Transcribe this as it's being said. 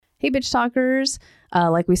Hey, Bitch Talkers.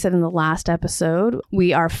 Like we said in the last episode,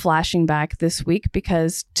 we are flashing back this week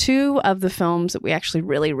because two of the films that we actually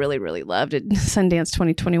really loved at Sundance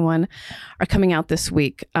 2021 are coming out this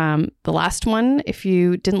week. The last one, if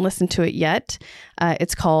you didn't listen to it yet,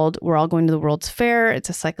 it's called We're All Going to the World's Fair. It's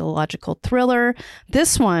a psychological thriller.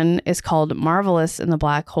 This one is called Marvelous in the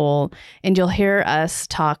Black Hole, and you'll hear us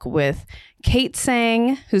talk with Kate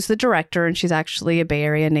Tsang, who's the director, and she's actually a Bay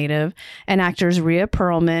Area native, and actors Rhea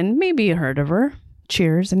Perlman, maybe you heard of her.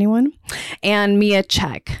 Cheers, anyone? And Mia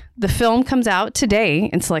Check. The film comes out today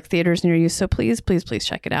in select theaters near you, so please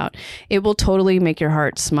check it out. It will totally make your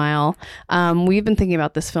heart smile. We've been thinking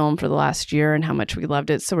about this film for the last year and how much we loved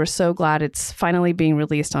it, so we're so glad it's finally being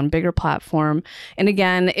released on bigger platform. And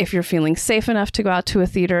again, if you're feeling safe enough to go out to a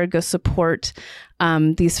theater, go support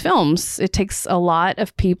these films. It takes a lot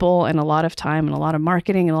of people and a lot of time and a lot of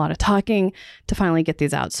marketing and a lot of talking to finally get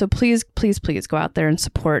these out. So please go out there and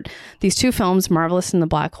support these two films, Marvelous in the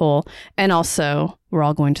Black Hole, and also We're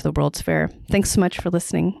All Going to the World's Fair. Thanks so much for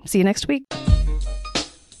listening. See you next week.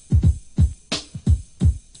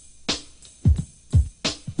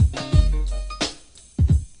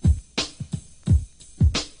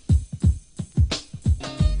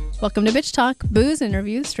 Welcome to Bitch Talk, booze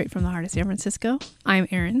interviews straight from the heart of San Francisco. I'm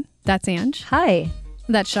Erin. That's Ange. Hi.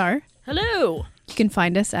 That's Shar. Hello. You can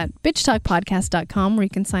find us at bitchtalkpodcast.com where you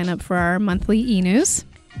can sign up for our monthly e-news.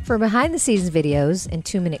 For behind-the-scenes videos and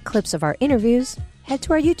 2-minute clips of our interviews, head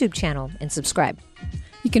to our YouTube channel and subscribe.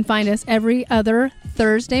 You can find us every other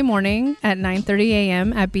Thursday morning at 9:30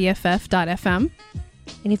 a.m. at BFF.fm.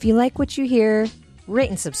 And if you like what you hear, rate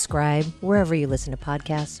and subscribe wherever you listen to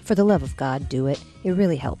podcasts. For the love of God, do it. It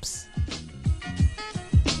really helps.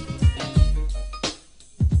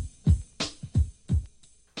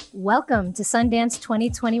 Welcome to Sundance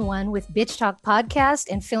 2021 with Bitch Talk Podcast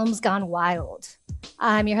and Films Gone Wild.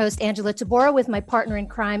 I'm your host, Angela Tabora, with my partner in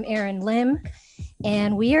crime, Erin Lim.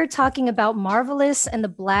 And we are talking about Marvelous and the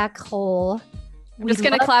Black Hole. I'm just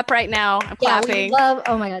going to clap right now. I'm clapping.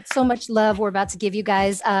 Oh my God, so much love we're about to give you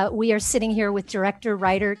guys. We are sitting here with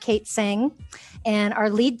director-writer Kate Tsang and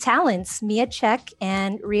our lead talents, Mia Check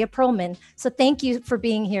and Rhea Perlman. So thank you for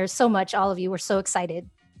being here so much, all of you. We're so excited.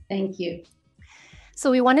 Thank you.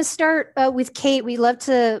 So we want to start with Kate. We'd love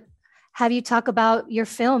to have you talk about your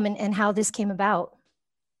film and how this came about.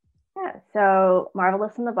 Yeah, so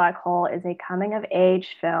Marvelous in the Black Hole is a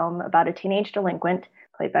coming-of-age film about a teenage delinquent,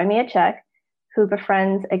 played by Mia Check, who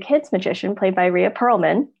befriends a kids magician played by Rhea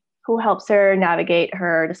Perlman, who helps her navigate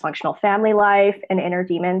her dysfunctional family life and inner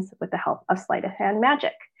demons with the help of sleight of hand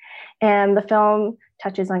magic. And the film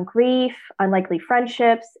touches on grief, unlikely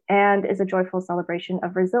friendships, and is a joyful celebration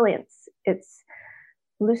of resilience. It's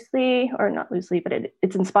loosely, or not loosely, but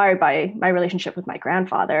it's inspired by my relationship with my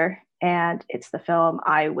grandfather. And it's the film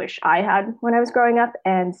I wish I had when I was growing up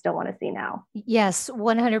and still want to see now. Yes,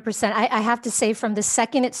 100%. I have to say, from the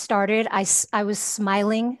second it started, I was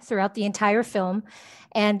smiling throughout the entire film.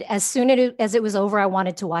 And as soon as it was over, I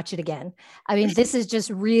wanted to watch it again. I mean, this is just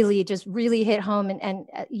really hit home. And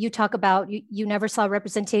you talk about, you never saw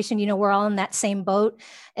representation. You know, we're all in that same boat.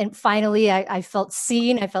 And finally, I felt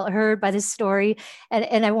seen, I felt heard by this story.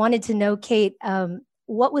 And I wanted to know, Kate,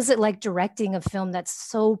 what was it like directing a film that's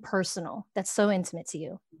so personal, that's so intimate to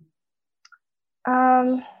you?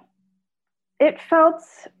 It felt,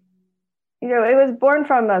 it was born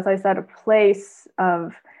from, as I said, a place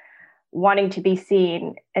of wanting to be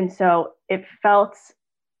seen. And so it felt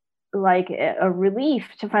like a relief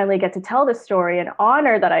to finally get to tell this story, an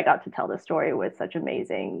honor that I got to tell this story with such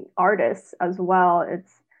amazing artists as well.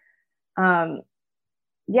 It's,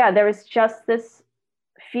 there was just this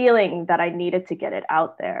feeling that I needed to get it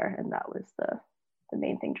out there. And that was the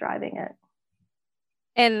main thing driving it.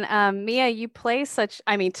 And Mia, you play such,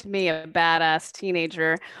 to me, a badass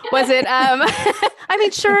teenager. Was it,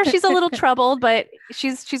 sure, she's a little troubled, but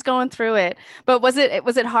she's going through it. But was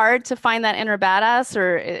it hard to find that inner badass,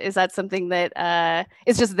 or is that something that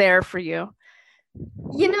is just there for you?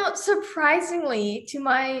 Surprisingly, to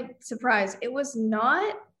my surprise, it was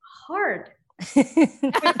not hard. I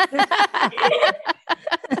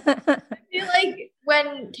feel like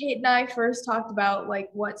when Kate and I first talked about like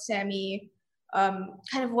what Sammy, kind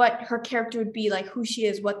of what her character would be, like who she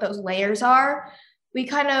is, what those layers are, we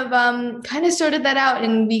kind of sorted that out,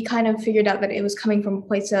 and we kind of figured out that it was coming from a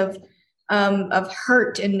place of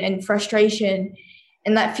hurt and frustration,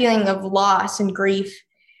 and that feeling of loss and grief.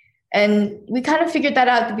 And we kind of figured that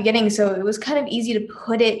out at the beginning, so it was kind of easy to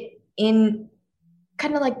put it in,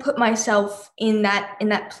 kind of like put myself in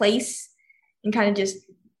that place and kind of just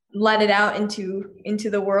let it out into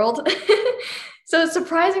the world. So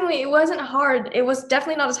surprisingly, it wasn't hard. It was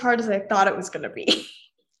definitely not as hard as I thought it was going to be.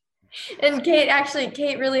 And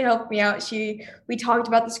Kate really helped me out. We talked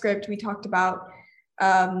about the script. We talked about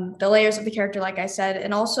the layers of the character, like I said,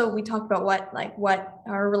 and also we talked about what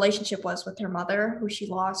her relationship was with her mother, who she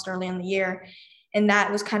lost early in the year, and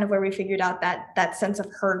that was kind of where we figured out that sense of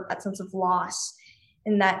hurt, that sense of loss,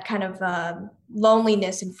 and that kind of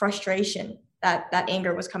loneliness and frustration that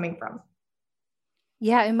anger was coming from.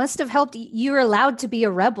 Yeah, it must have helped. You were allowed to be a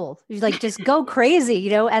rebel. You like just go crazy, you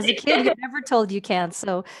know, as a kid, you're never told you can't.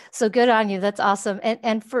 So good on you. That's awesome.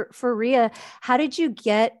 And for Rhea, how did you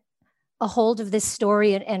get a hold of this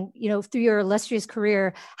story and you know, through your illustrious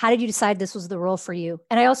career, how did you decide this was the role for you?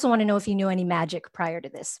 And I also want to know if you knew any magic prior to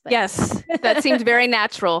this. But. Yes, that seemed very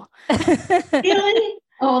natural. Really?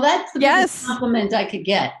 Oh, that's the biggest compliment I could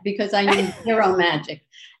get, because I knew zero magic.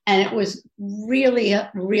 And it was really,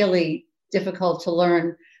 really difficult to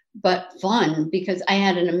learn, but fun, because I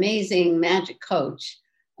had an amazing magic coach,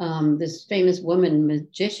 this famous woman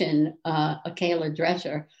magician, Akela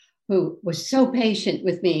Drescher, who was so patient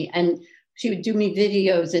with me. And she would do me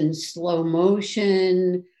videos in slow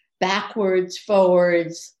motion, backwards,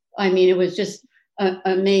 forwards. I mean, it was just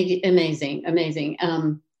amazing.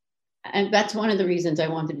 And that's one of the reasons I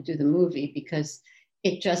wanted to do the movie, because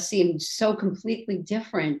it just seemed so completely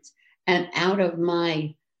different and out of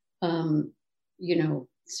my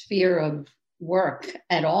sphere of work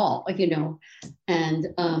at all, and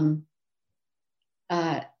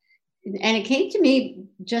it came to me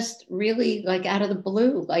just really like out of the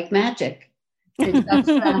blue, like magic.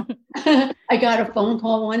 I got a phone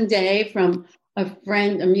call one day from a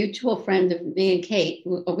mutual friend of me and Kate.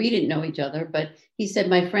 We didn't know each other, but he said,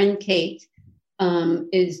 my friend Kate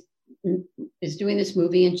is doing this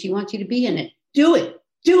movie and she wants you to be in it. Do it.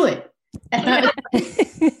 And I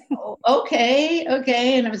was like, okay.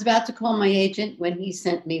 And I was about to call my agent when he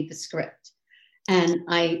sent me the script, and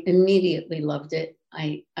I immediately loved it.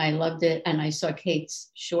 I loved it. And I saw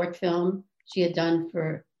Kate's short film she had done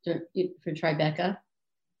for Tribeca.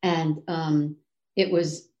 And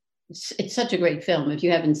it's such a great film. If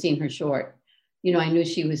you haven't seen her short, I knew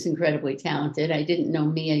she was incredibly talented. I didn't know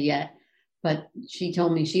Mia yet, but she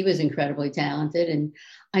told me she was incredibly talented. And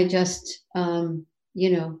I just,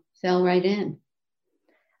 fell right in.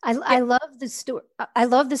 I love the story. I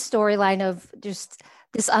love the storyline of just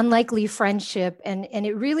this unlikely friendship. And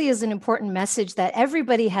it really is an important message that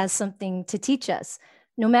everybody has something to teach us,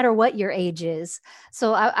 no matter what your age is.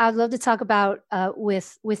 So I'd love to talk about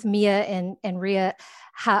with Mia and Rhea,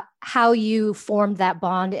 how you formed that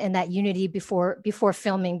bond and that unity before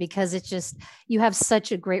filming, because it's just, you have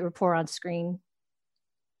such a great rapport on screen.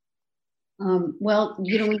 Well,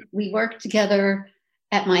 we worked together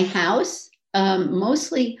at my house,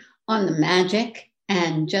 mostly on the magic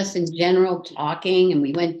and just in general talking. And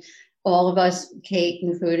we went, all of us, Kate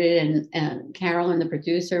included, and Carolyn, the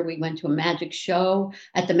producer, we went to a magic show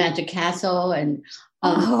at the Magic Castle. And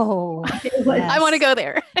I want to go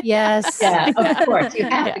there. Yes. Yeah, of course, you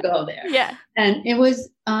have to go there. Yeah. And it was,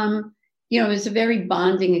 it was a very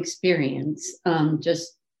bonding experience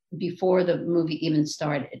just before the movie even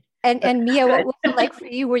started. And Mia, what was it like for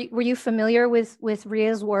you? Were you familiar with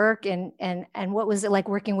Rhea's work, and what was it like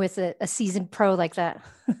working with a seasoned pro like that?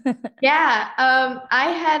 Yeah,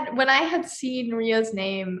 when I had seen Rhea's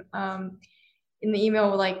name in the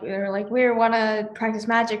email, they were like, we want to practice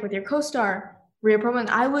magic with your co-star Rhea Perlman.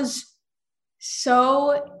 I was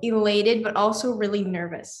so elated, but also really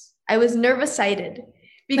nervous. I was nervous-sighted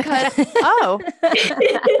because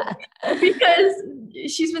because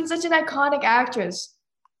she's been such an iconic actress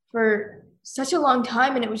for such a long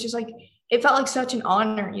time, and it was just like, it felt like such an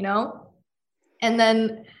honor, and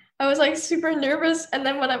then I was like super nervous, and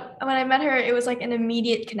then when I met her, it was like an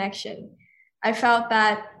immediate connection. I felt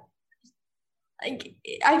that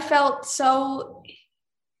I felt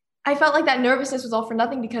like that nervousness was all for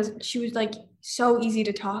nothing, because she was like so easy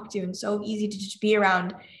to talk to and so easy to just be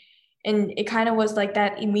around, and it kind of was like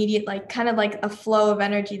that immediate, like kind of like a flow of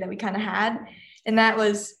energy that we kind of had, and that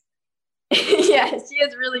was yeah, she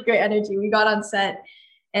has really great energy. We got on set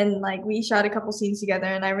and we shot a couple scenes together,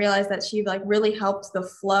 and I realized that she really helped the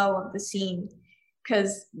flow of the scene,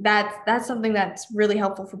 because that's something that's really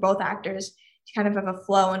helpful for both actors to kind of have a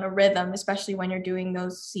flow and a rhythm, especially when you're doing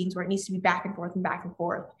those scenes where it needs to be back and forth and back and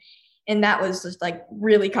forth. And that was just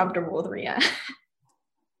really comfortable with Rhea.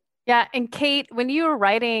 Yeah. And Kate, when you were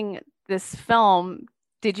writing this film,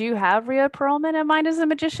 did you have Rhea Perlman in mind as a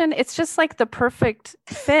magician? It's just like the perfect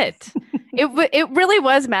fit. It really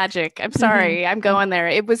was magic. I'm sorry. I'm going there.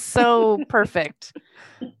 It was so perfect.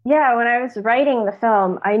 Yeah, when I was writing the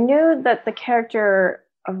film, I knew that the character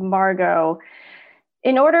of Margot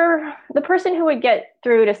the person who would get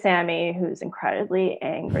through to Sammy, who's incredibly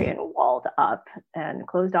angry and walled up and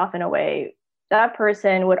closed off in a way, that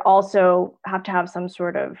person would also have to have some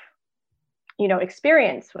sort of,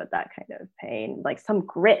 experience with that kind of pain, like some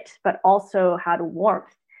grit, but also had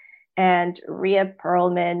warmth. And Rhea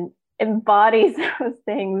Perlman embodies those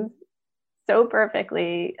things so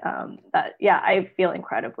perfectly that, I feel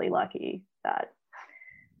incredibly lucky that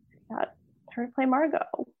got her to play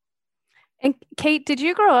Margot. And Kate, did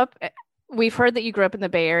you grow up? We've heard that you grew up in the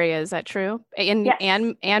Bay Area. Is that true? Yes.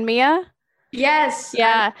 And Mia? Yes.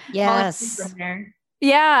 Yeah. Yes.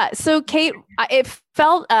 Yeah. So Kate, it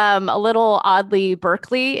felt a little oddly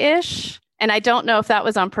Berkeley-ish. And I don't know if that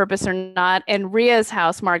was on purpose or not. And Rhea's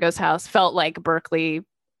house, Margot's house, felt like Berkeley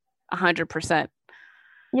 100%.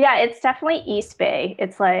 Yeah, it's definitely East Bay.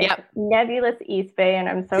 It's like nebulous East Bay. And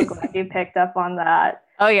I'm so glad you picked up on that.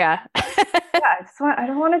 Oh, yeah. I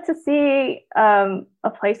don't wanted to see a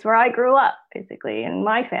place where I grew up, basically, and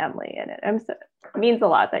my family. And it means a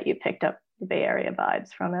lot that you picked up the Bay Area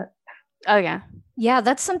vibes from it. Oh, yeah. Yeah,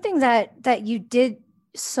 that's something that you did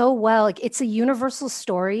so well. Like, it's a universal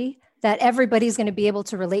story that everybody's going to be able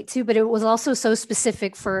to relate to, but it was also so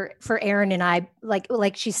specific for Erin and I.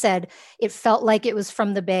 Like she said, it felt like it was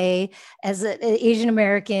from the Bay as an Asian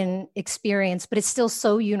American experience, but it's still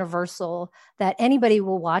so universal that anybody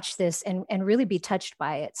will watch this and really be touched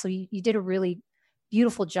by it. So you did a really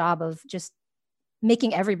beautiful job of just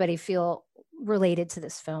making everybody feel related to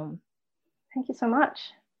this film. Thank you so much.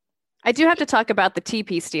 I do have to talk about the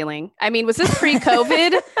TP stealing. I mean, was this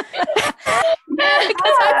pre-COVID?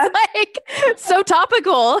 Because that's like so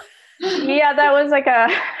topical. Yeah, that was like a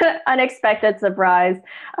unexpected surprise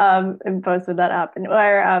in post when that happened.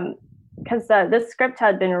 Where because this script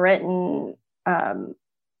had been written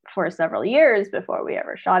for several years before we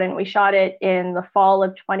ever shot it. And we shot it in the fall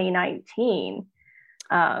of 2019.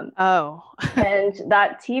 And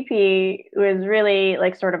that TP was really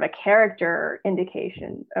like sort of a character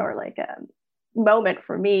indication or like a moment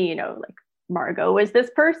for me, like Margot was this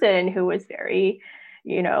person who was very,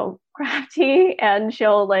 crafty, and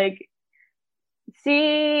she'll like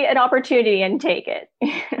see an opportunity and take it.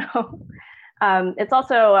 It's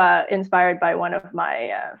also inspired by one of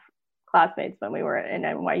my classmates when we were in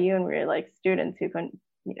NYU, and we were like students who couldn't,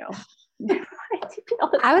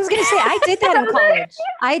 I was going to say, I did that in college.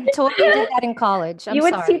 I totally did that in college. You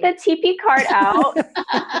would see the TP card out,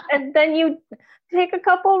 and then you take a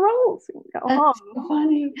couple rolls and go home. So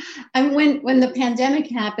funny. And when the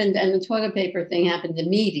pandemic happened and the toilet paper thing happened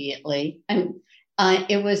immediately, and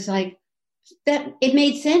it was like that. It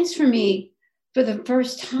made sense for me for the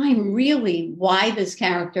first time, really, why this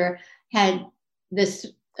character had this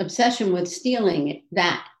obsession with stealing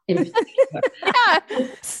that.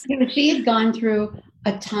 She had gone through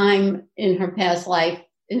a time in her past life,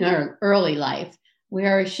 in her early life,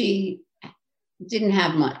 where she didn't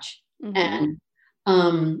have much. And,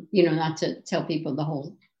 not to tell people the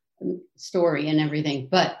whole story and everything,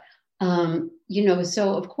 but,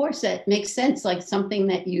 so of course that makes sense, like something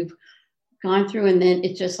that you've gone through, and then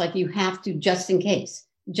it's just like you have to, just in case,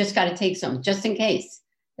 you just got to take some, just in case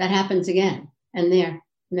that happens again. And then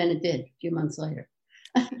it did a few months later.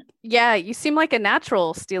 Yeah, you seem like a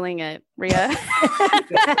natural stealing it, Rhea.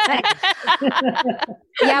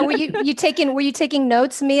 Yeah, were you taking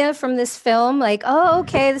notes, Mia, from this film? Like, oh,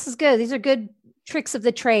 okay, this is good. These are good tricks of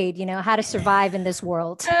the trade, how to survive in this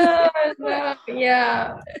world.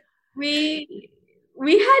 Yeah. We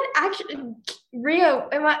had actually, Rhea,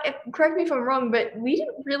 correct me if I'm wrong, but we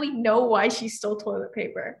didn't really know why she stole toilet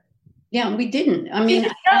paper. Yeah, we didn't. I mean,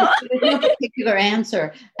 there's no particular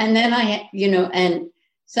answer. And then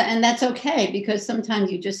and that's okay, because sometimes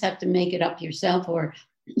you just have to make it up yourself, or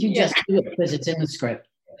you just do it because it's in the script,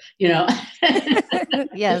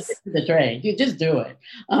 Yes. The trade, you just do it.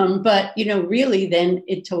 But, really then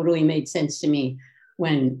it totally made sense to me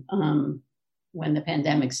when the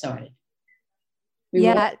pandemic started. We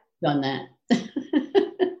done that.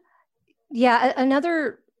 Yeah.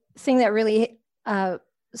 Another thing that really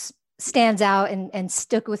stands out and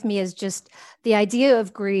stuck with me is just the idea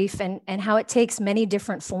of grief and how it takes many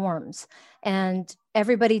different forms, and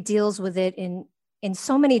everybody deals with it in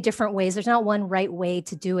so many different ways. There's not one right way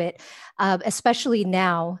to do it, especially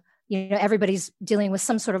now. Everybody's dealing with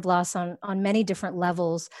some sort of loss on many different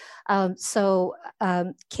levels. So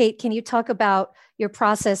Kate, can you talk about your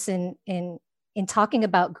process in talking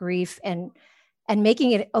about grief and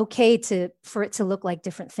making it okay for it to look like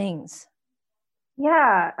different things?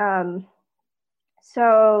 Yeah.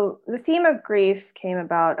 So the theme of grief came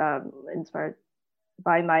about inspired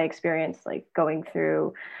by my experience, like going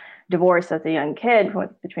through divorced as a young kid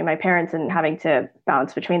between my parents and having to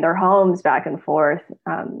bounce between their homes back and forth,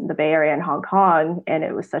 the Bay Area and Hong Kong. And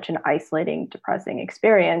it was such an isolating, depressing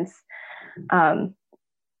experience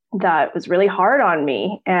that was really hard on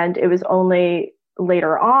me. And it was only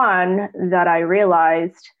later on that I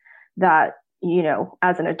realized that, you know,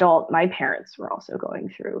 as an adult, my parents were also going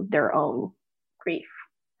through their own grief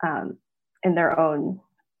and their own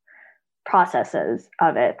processes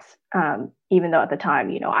of it, even though at the time,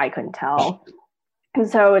 you know, I couldn't tell. And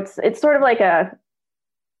so it's sort of like a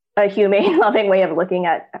humane, loving way of looking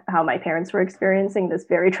at how my parents were experiencing this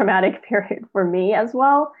very traumatic period for me as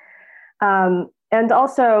well. And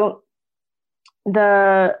also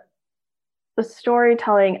the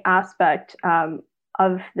storytelling aspect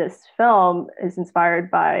of this film is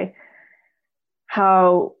inspired by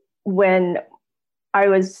how when I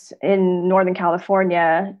was in Northern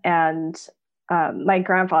California and my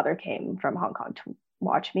grandfather came from Hong Kong to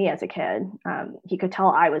watch me as a kid, he could tell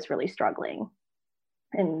I was really struggling.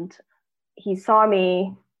 And he saw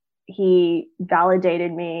me, he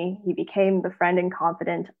validated me, he became the friend and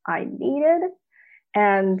confidant I needed.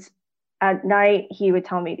 And at night, he would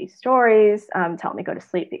tell me these stories, tell me to go to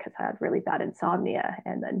sleep because I had really bad insomnia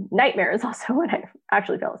and then nightmares also when I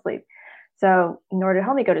actually fell asleep. So in order to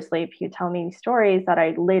help me go to sleep, he would tell me these stories that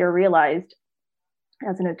I later realized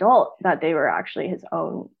as an adult that they were actually his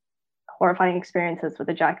own horrifying experiences with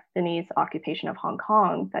the Japanese occupation of Hong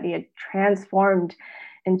Kong that he had transformed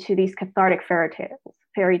into these cathartic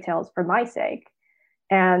fairy tales for my sake.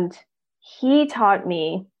 And he taught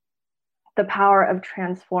me the power of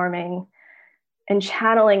transforming and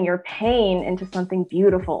channeling your pain into something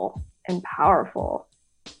beautiful and powerful.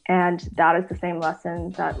 And that is the same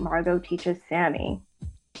lesson that Margot teaches Sammy.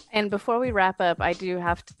 And before we wrap up, I do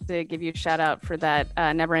have to give you a shout out for that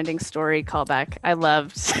Neverending Story callback. I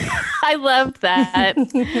loved that.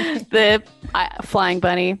 The Flying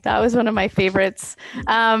Bunny. That was one of my favorites.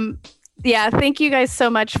 Yeah, thank you guys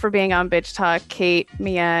so much for being on Bitch Talk, Kate,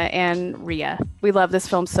 Mia, and Ria. We love this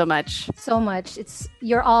film so much. So much.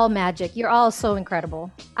 You're all magic. You're all so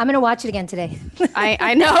incredible. I'm going to watch it again today.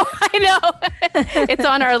 I know. It's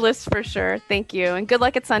on our list for sure. Thank you. And good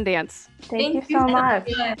luck at Sundance. Thank you so much.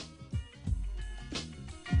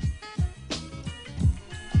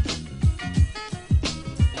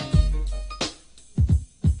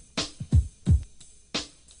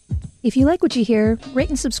 If you like what you hear, rate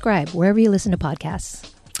and subscribe wherever you listen to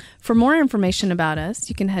podcasts. For more information about us,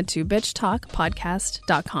 you can head to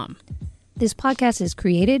bitchtalkpodcast.com. This podcast is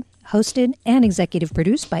created, hosted, and executive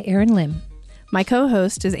produced by Erin Lim. My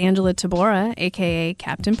co-host is Angela Tabora, aka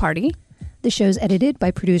Captain Party. The show's edited by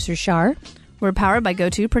producer Shar. We're powered by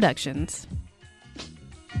GoTo Productions.